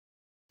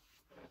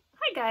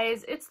Hi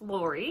guys, it's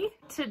Lori.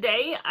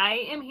 Today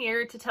I am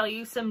here to tell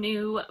you some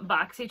new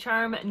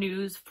BoxyCharm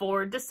news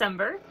for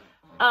December.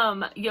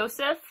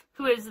 Yosef,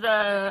 who is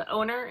the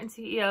owner and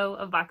CEO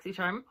of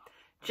BoxyCharm,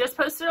 just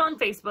posted on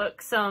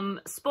Facebook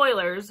some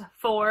spoilers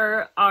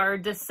for our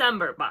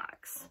December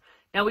box.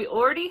 Now we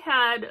already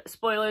had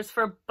spoilers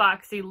for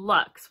Boxy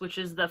Luxe, which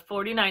is the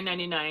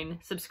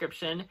 $49.99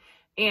 subscription,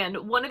 and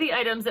one of the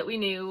items that we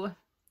knew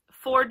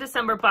for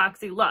December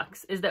Boxy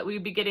Luxe is that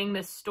we'd be getting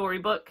this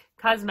Storybook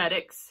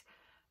Cosmetics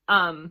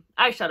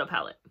eyeshadow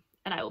palette,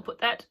 and I will put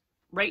that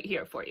right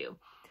here for you.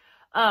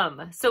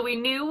 So we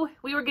knew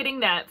we were getting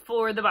that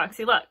for the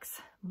Boxy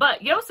Luxe,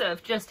 but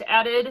Yosef just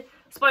added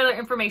spoiler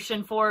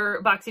information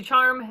for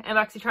BoxyCharm and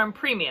BoxyCharm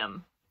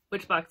Premium,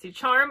 which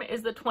BoxyCharm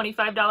is the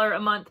 $25 a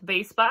month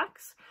base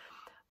box.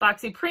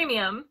 Boxy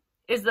Premium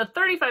is the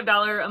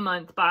 $35 a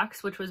month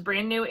box, which was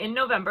brand new in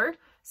November.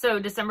 So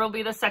December will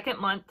be the second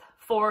month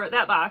for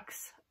that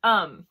box.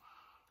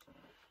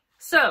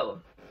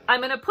 So I'm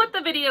going to put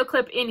the video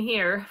clip in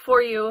here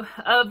for you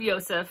of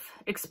Yosef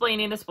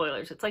explaining the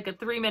spoilers. It's like a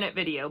 3-minute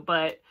video,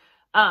 but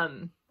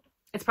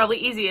it's probably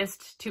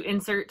easiest to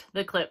insert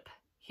the clip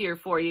here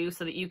for you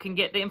so that you can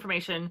get the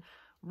information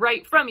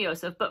right from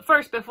Yosef. But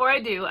first, before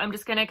I do, I'm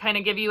just going to kind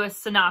of give you a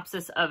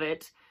synopsis of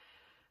it.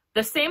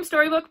 The same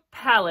Storybook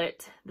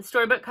palette, the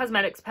Storybook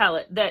Cosmetics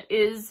palette that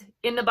is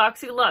in the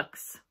Boxy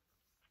Luxe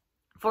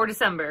for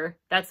December,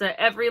 that's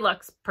every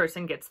Luxe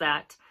person gets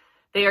that.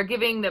 They are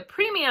giving the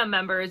premium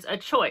members a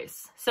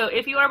choice. So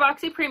if you are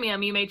Boxy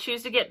Premium, you may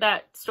choose to get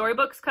that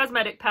Storybook's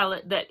cosmetic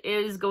palette that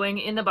is going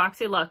in the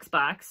Boxy Luxe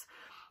box.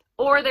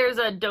 Or there's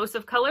a Dose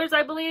of Colors,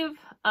 I believe.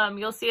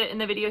 You'll see it in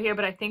the video here,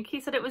 but I think he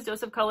said it was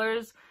Dose of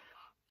Colors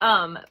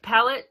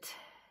palette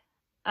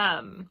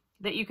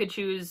that you could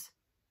choose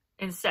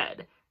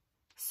instead.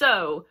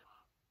 So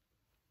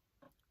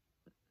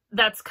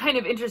that's kind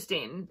of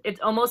interesting. It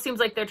almost seems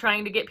like they're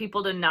trying to get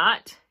people to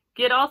not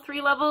get all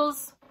 3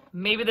 levels.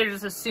 Maybe they're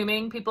just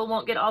assuming people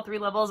won't get all 3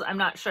 levels. I'm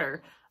not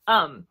sure.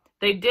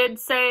 They did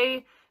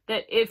say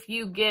that if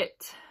you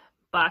get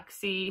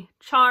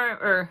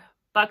BoxyCharm or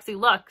Boxy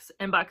Luxe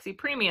and Boxy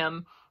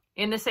Premium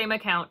in the same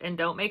account and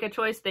don't make a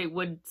choice, they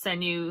would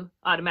send you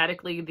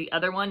automatically the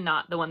other one,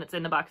 not the one that's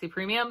in the Boxy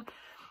Premium,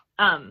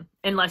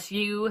 unless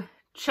you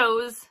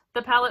chose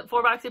the palette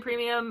for Boxy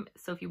Premium.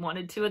 So if you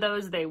wanted 2 of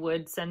those, they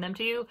would send them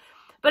to you.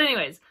 But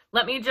anyways,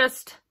 let me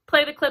just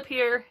play the clip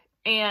here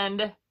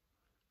and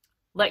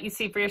let you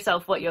see for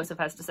yourself what Yosef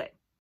has to say.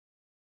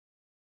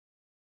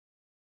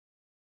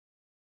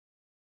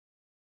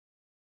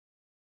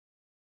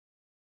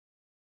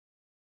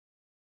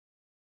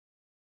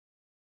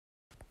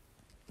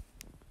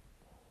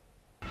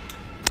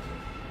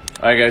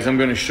 Alright guys, I'm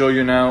going to show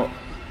you now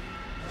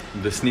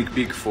the sneak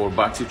peek for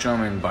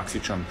BoxyCharm and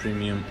BoxyCharm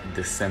Premium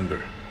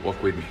December.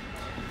 Walk with me.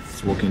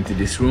 Let's walk into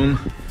this room.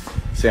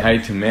 Say hi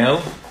to Mel.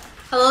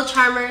 Hello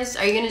Charmers.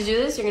 Are you going to do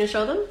this? You're going to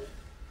show them?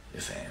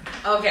 Yes, I am.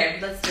 Okay,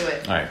 let's do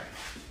it. Alright.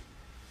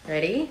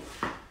 Ready?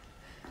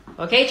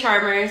 Okay,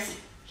 Charmers.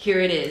 Here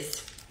it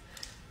is.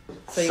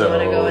 So you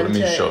want to go into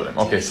let me show them.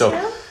 Okay, detail?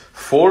 so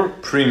for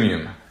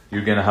Premium,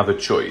 you're going to have a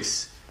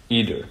choice.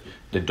 Either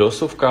the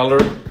Dose of Color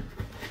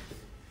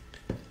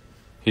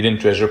Hidden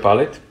Treasure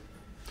palette,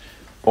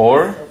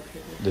 or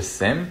the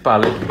same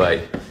palette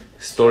by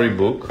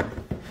Storybook.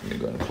 I'm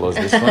going to close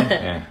this one.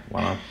 Yeah,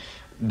 why not?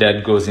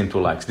 That goes into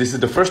Luxe. This is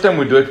the first time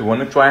we do it. We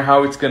want to try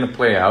how it's going to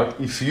play out.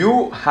 If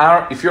you're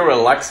a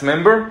Luxe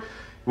member,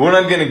 we're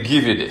not going to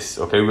give you this.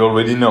 Okay, we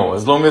already know.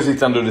 As long as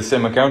it's under the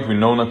same account, we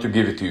know not to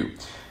give it to you,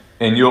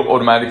 and you're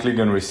automatically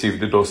going to receive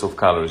the Dose of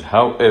Colors.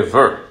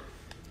 However,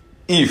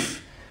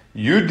 if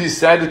you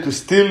decided to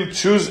still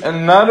choose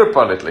another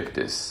palette like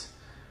this,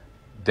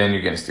 then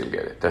you can still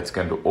get it. That's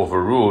going to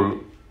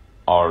overrule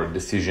our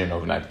decision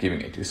of not giving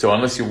it to you. So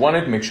unless you want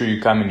it, make sure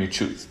you come and you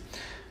choose.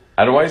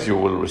 Otherwise, you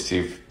will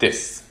receive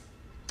this.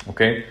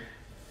 Okay?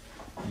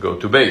 Go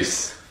to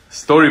base.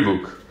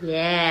 Storybook.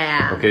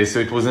 Yeah. Okay, so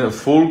it was a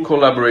full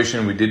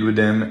collaboration we did with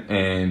them,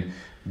 and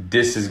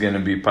this is going to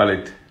be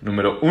palette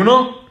numero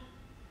 1.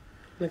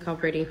 Look how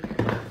pretty.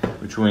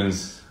 Which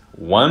means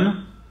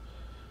 1.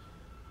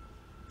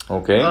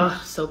 Okay.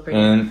 Oh, so pretty.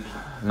 And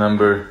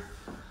number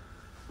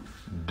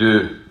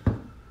 2.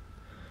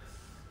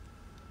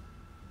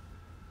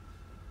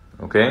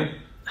 Okay?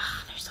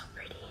 Oh, they're so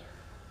pretty.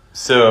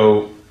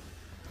 So,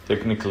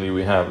 technically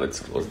we have, let's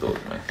close those,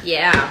 man.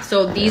 Yeah,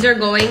 so these are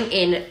going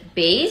in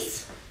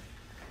base.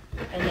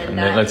 And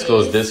then let's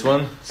close this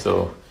one.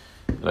 So,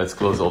 let's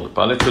close all the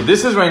palettes. So,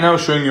 this is right now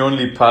showing you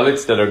only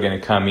palettes that are going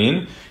to come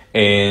in.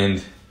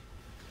 And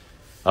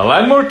a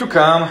lot more to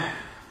come.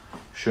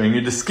 Showing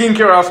you the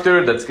skincare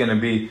after. That's going to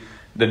be,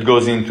 that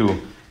goes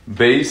into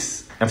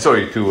base. I'm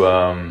sorry,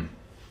 to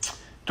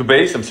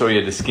base. I'm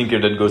sorry, the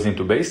skincare that goes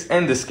into base,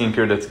 and the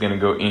skincare that's going to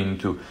go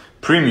into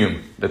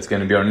Premium. That's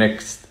going to be our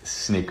next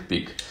sneak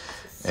peek.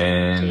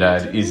 And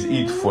that is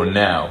it for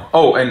now.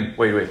 Oh, and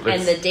wait.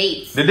 And the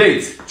dates. The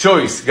dates.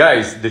 Choice,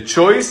 guys. The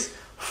choice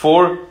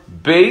for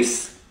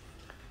base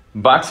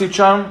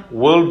BoxyCharm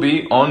will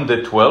be on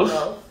the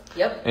 12th.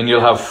 Yep. And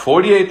you'll have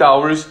 48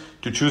 hours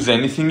to choose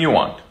anything you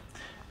want.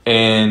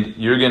 And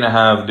you're going to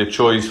have the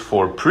choice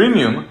for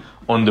premium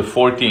on the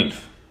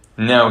 14th.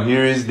 Now,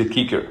 here is the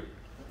kicker.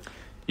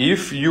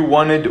 If you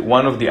wanted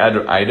one of the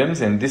other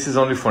items, and this is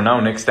only for now,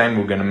 next time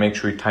we're going to make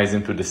sure it ties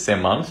into the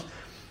same month.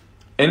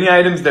 Any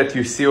items that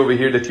you see over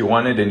here that you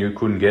wanted and you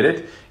couldn't get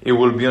it, it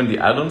will be on the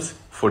add-ons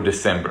for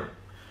December.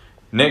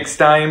 Next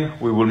time,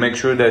 we will make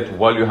sure that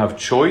while you have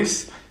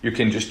choice, you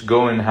can just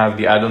go and have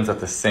the add-ons at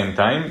the same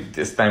time.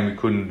 This time we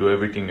couldn't do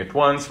everything at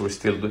once. It's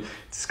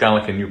kind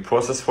of like a new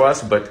process for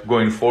us, but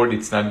going forward,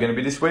 it's not going to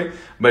be this way.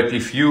 But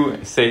if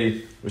you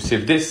say,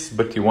 receive this,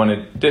 but you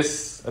wanted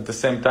this at the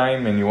same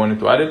time and you wanted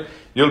to add it,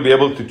 you'll be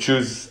able to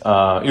choose,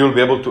 you'll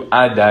be able to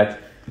add that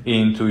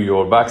into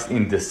your box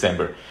in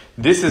December.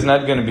 This is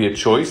not going to be a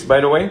choice,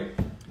 by the way.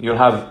 You'll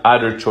have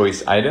other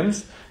choice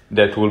items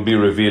that will be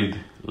revealed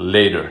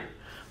later.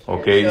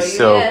 Okay,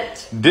 so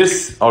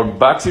this our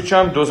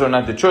BoxyCharm, those are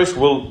not the choice.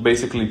 We'll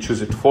basically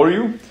choose it for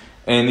you.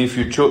 And if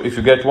you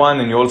get one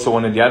and you also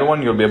wanted the other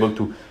one, you'll be able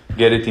to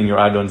get it in your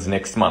add-ons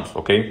next month.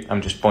 Okay,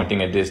 I'm just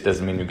pointing at this,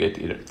 doesn't mean you get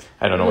either.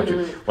 I don't know what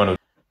you want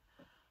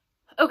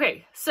to.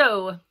 Okay,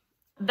 so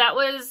that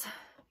was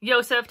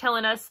Yosef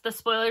telling us the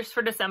spoilers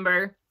for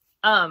December.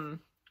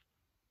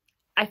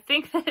 I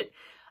think that,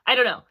 I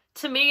don't know.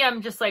 To me,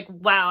 I'm just like,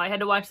 wow, I had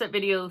to watch that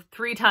video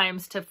 3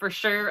 times to for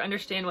sure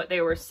understand what they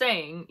were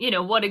saying, you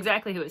know, what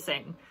exactly he was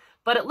saying.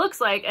 But it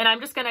looks like, and I'm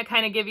just going to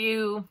kind of give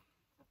you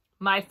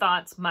my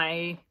thoughts,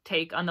 my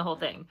take on the whole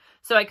thing.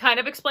 So I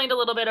kind of explained a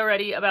little bit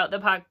already about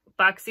the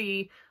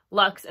Boxy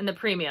Luxe and the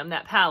Premium,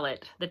 that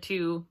palette, the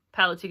 2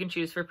 palettes you can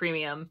choose for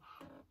Premium.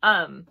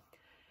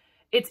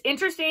 It's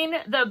interesting,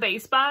 the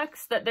base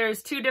box, that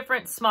there's 2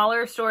 different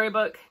smaller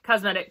Storybook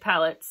cosmetic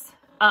palettes.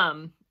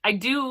 I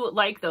do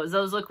like those.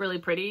 Those look really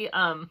pretty.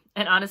 And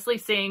honestly,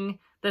 seeing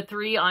the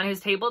 3 on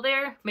his table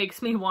there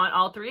makes me want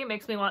all 3. It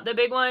makes me want the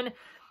big one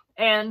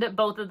and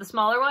both of the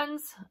smaller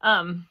ones.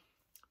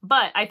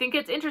 But I think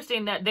it's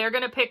interesting that they're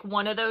going to pick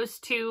one of those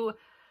 2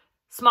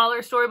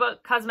 smaller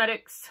Storybook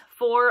cosmetics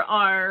for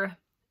our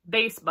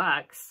base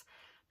box.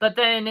 But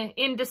then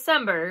in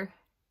December,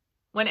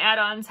 when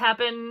add-ons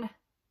happen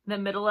the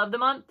middle of the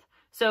month,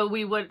 so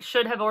we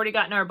should have already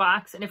gotten our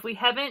box. And if we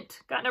haven't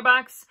gotten our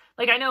box,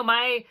 like I know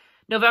my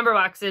November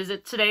box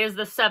today is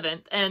the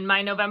 7th, and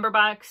my November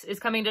box is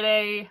coming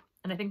today,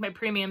 and I think my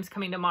premium's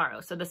coming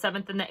tomorrow, so the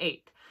 7th and the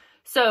 8th.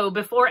 So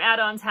before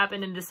add-ons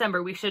happen in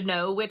December, we should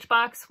know which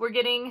box we're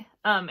getting.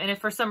 And if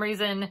for some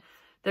reason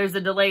there's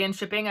a delay in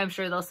shipping, I'm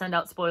sure they'll send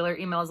out spoiler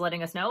emails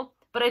letting us know.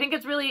 But I think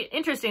it's really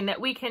interesting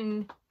that we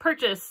can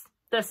purchase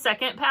the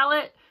second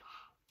palette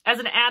as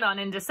an add-on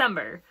in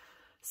December.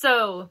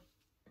 So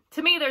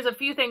to me, there's a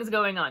few things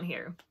going on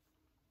here.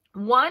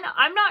 One,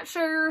 I'm not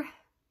sure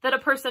that a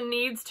person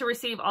needs to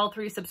receive all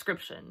 3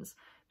 subscriptions,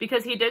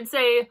 because he did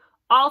say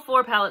all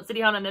 4 palettes that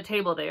he had on the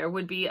table there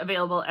would be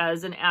available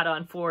as an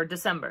add-on for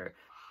December.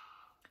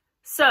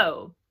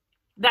 So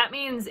that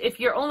means if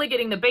you're only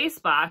getting the base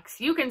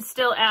box, you can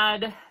still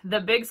add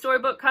the big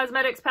Storybook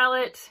Cosmetics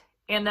palette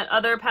and that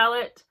other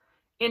palette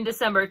in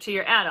December to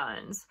your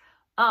add-ons.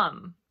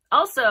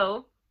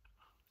 Also,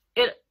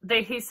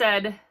 he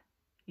said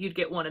you'd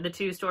get one of the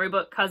 2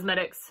 Storybook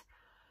Cosmetics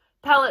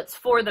palettes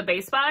for the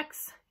base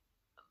box.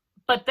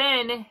 But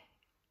then,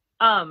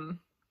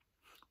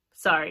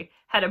 sorry,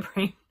 had a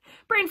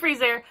brain freeze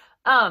there.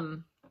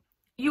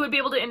 You would be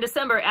able to, in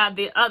December, add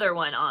the other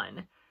one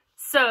on.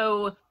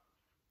 So,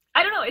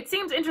 I don't know, it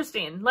seems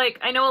interesting. Like,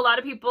 I know a lot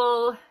of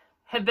people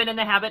have been in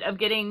the habit of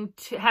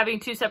having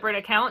 2 separate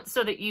accounts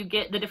so that you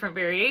get the different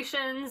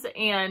variations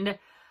and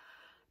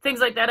things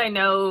like that. I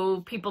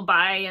know people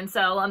buy and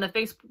sell on the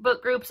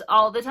Facebook groups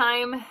all the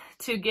time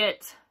to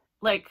get,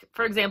 like,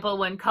 for example,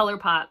 when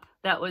ColourPop,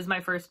 that was my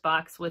first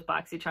box with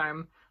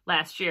BoxyCharm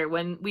last year.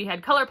 When we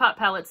had ColourPop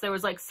palettes, there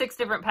was like 6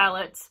 different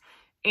palettes,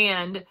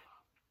 and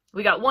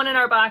we got one in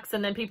our box,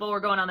 and then people were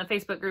going on the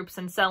Facebook groups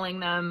and selling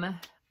them.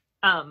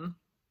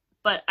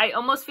 But I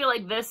almost feel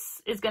like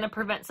this is going to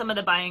prevent some of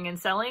the buying and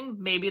selling.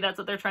 Maybe that's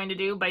what they're trying to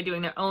do by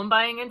doing their own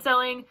buying and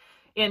selling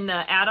in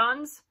the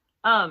add-ons.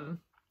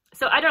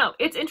 So I don't know.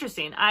 It's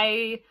interesting.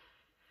 I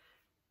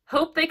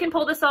hope they can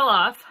pull this all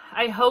off.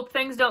 I hope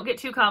things don't get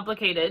too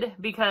complicated,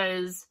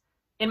 because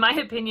in my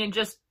opinion,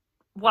 just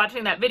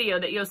watching that video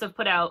that Yosef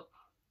put out,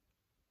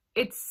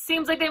 it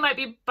seems like they might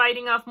be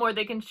biting off more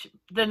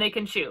than they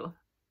can chew.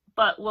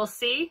 But we'll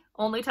see.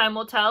 Only time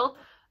will tell.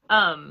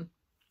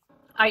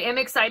 I am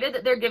excited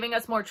that they're giving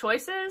us more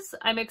choices.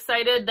 I'm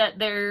excited that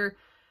they're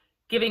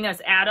giving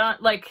us add-on,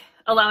 like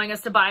allowing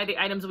us to buy the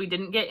items we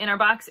didn't get in our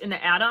box in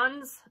the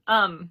add-ons.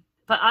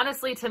 But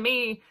honestly, to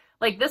me,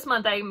 like this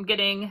month, I'm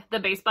getting the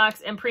base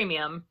box and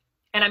premium,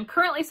 and I'm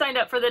currently signed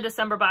up for the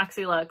December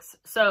Boxy Luxe.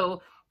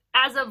 So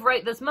as of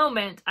right this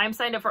moment, I'm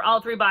signed up for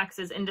all 3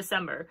 boxes in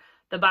December.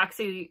 The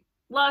Boxy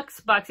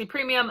Luxe, Boxy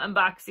Premium, and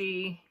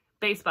Boxy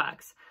Base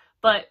Box.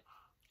 But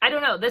I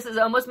don't know, this is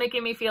almost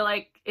making me feel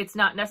like it's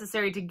not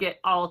necessary to get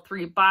all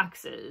 3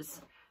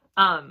 boxes.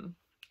 And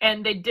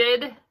they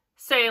did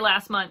say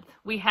last month,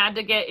 we had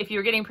to get, if you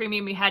were getting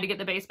premium, you had to get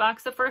the base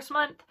box the first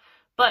month.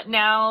 But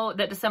now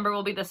that December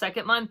will be the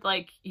second month,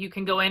 like, you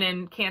can go in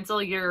and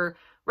cancel your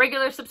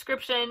regular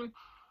subscription,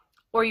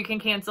 or you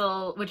can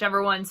cancel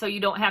whichever one, so you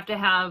don't have to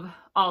have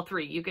all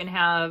three. You can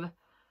have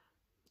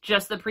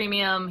just the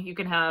premium, you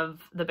can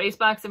have the base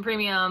box and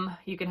premium,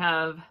 you can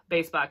have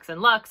base box and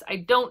luxe. I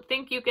don't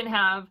think you can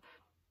have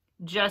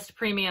just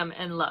premium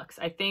and luxe.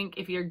 I think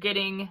if you're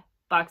getting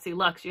Boxy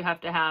Luxe, you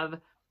have to have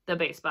the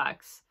base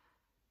box,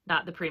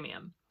 not the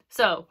premium.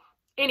 So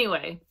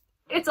anyway,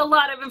 it's a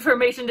lot of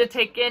information to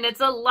take in.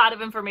 It's a lot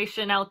of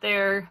information out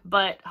there,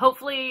 but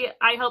hopefully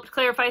I helped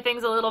clarify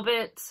things a little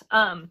bit.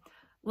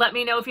 Let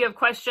me know if you have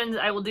questions.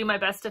 I will do my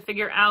best to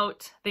figure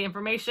out the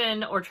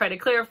information or try to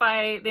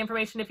clarify the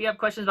information if you have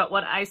questions about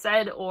what I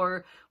said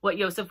or what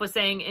Joseph was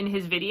saying in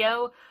his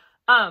video.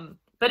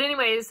 But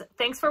anyways,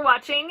 thanks for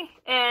watching,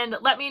 and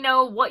let me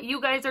know what you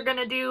guys are going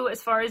to do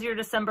as far as your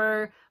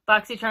December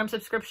BoxyCharm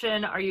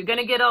subscription. Are you going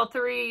to get all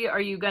three?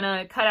 Are you going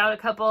to cut out a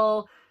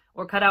couple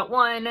or cut out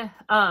one?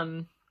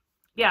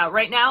 Yeah,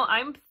 right now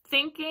I'm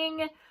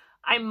thinking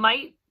I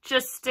might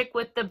just stick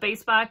with the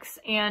base box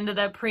and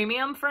the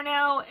premium for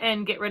now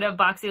and get rid of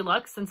Boxy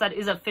Luxe, since that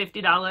is a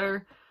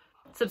 $50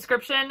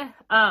 subscription.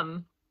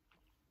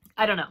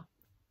 I don't know.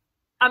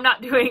 I'm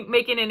not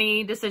making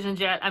any decisions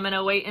yet. I'm going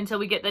to wait until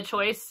we get the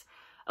choice.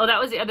 Oh,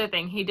 that was the other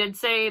thing. He did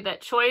say that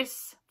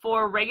choice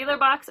for regular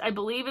box, I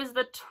believe, is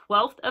the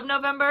 12th of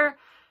November.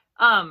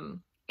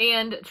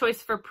 And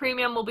choice for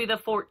premium will be the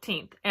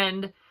 14th.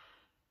 And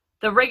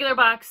the regular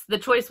box, the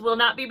choice will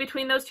not be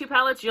between those two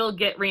palettes. You'll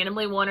get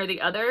randomly one or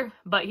the other,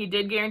 but he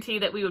did guarantee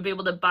that we would be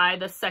able to buy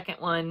the second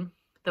one,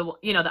 the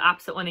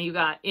opposite one that you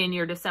got in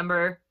your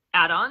December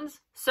add-ons.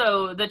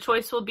 So the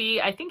choice will be,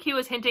 I think he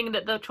was hinting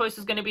that the choice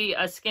was going to be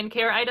a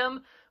skincare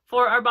item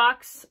for our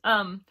box,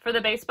 for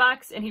the base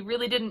box, and he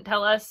really didn't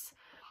tell us.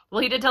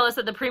 Well, he did tell us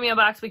that the premium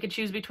box we could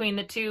choose between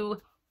the two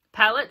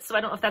palettes, so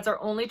I don't know if that's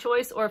our only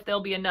choice or if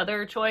there'll be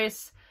another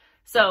choice.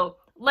 So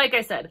like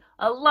I said,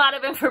 a lot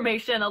of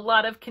information, a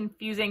lot of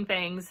confusing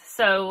things.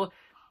 So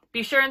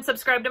be sure and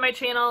subscribe to my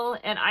channel,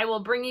 and I will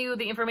bring you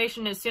the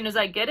information as soon as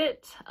I get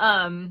it.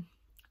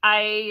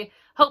 I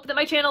hope that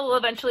my channel will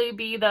eventually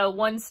be the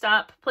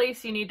one-stop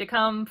place you need to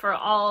come for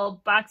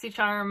all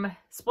BoxyCharm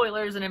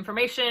spoilers and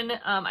information.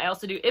 I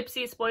also do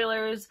Ipsy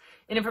spoilers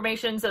and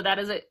information, so that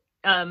is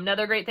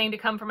another great thing to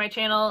come from my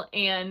channel.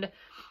 And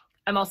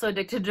I'm also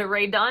addicted to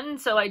Ray Dunn,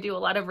 so I do a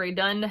lot of Ray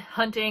Dunn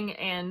hunting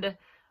and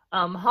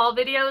haul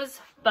videos.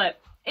 But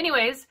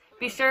anyways,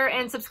 be sure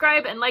and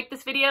subscribe and like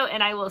this video,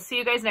 and I will see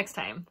you guys next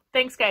time.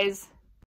 Thanks, guys.